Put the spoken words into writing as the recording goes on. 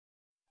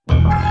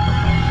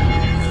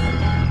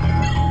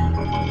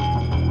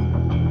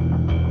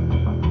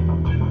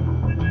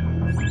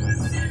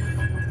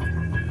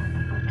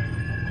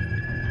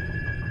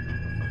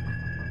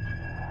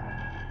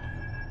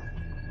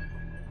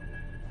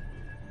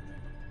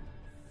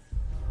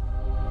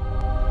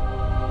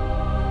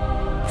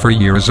For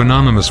years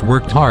Anonymous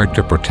worked hard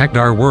to protect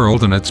our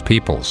world and its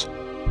peoples.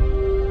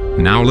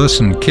 Now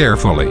listen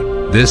carefully,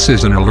 this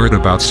is an alert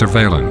about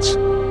surveillance.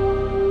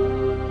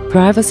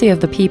 Privacy of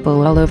the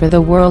people all over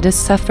the world is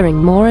suffering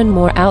more and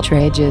more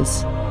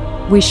outrages.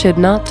 We should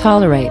not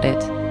tolerate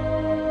it.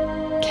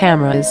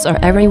 Cameras are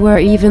everywhere,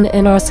 even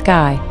in our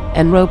sky,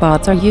 and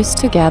robots are used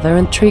to gather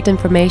and treat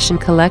information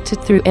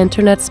collected through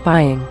internet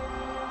spying.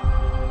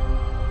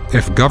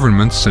 If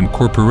governments and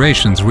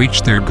corporations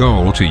reach their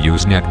goal to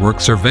use network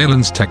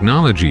surveillance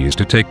technologies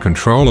to take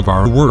control of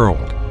our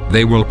world,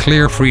 they will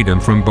clear freedom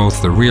from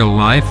both the real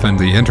life and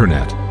the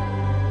internet.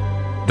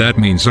 That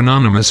means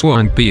Anonymous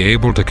won't be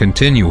able to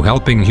continue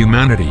helping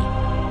humanity.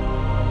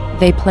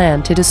 They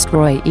plan to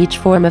destroy each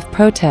form of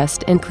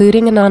protest,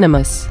 including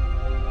Anonymous.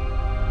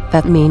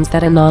 That means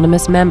that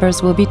Anonymous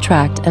members will be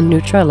tracked and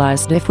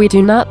neutralized if we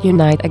do not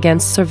unite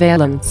against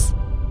surveillance.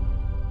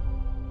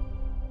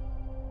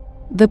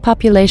 The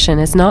population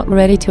is not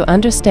ready to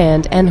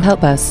understand and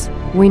help us.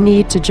 We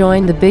need to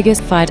join the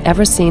biggest fight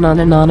ever seen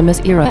on Anonymous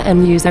era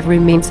and use every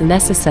means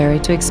necessary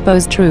to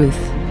expose truth.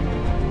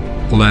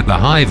 Let the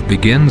Hive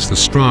begins the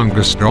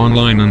strongest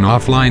online and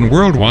offline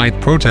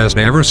worldwide protest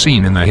ever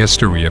seen in the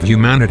history of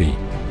humanity.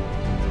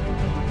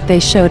 They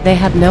showed they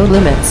had no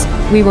limits.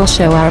 We will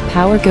show our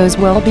power goes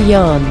well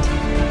beyond.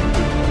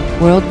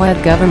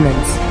 Worldwide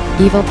governments,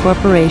 evil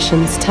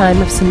corporations'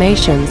 time of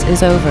summations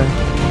is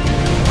over.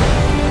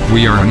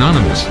 We are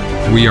Anonymous.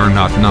 We are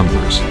not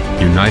numbers,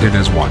 united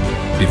as one,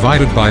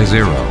 divided by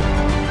zero.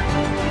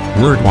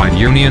 Worldwide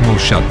union will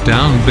shut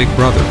down Big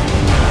Brother.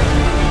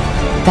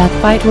 That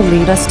fight will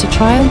lead us to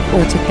triumph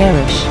or to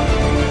perish.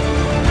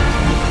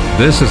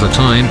 This is a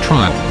time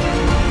trial.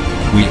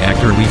 We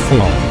act or we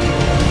fall.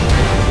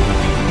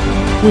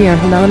 We are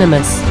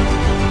Anonymous.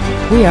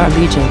 We are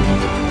Legion.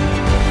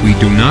 We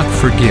do not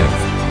forgive.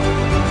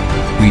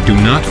 We do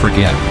not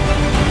forget.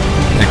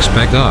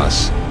 Expect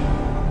us.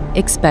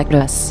 Expect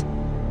us.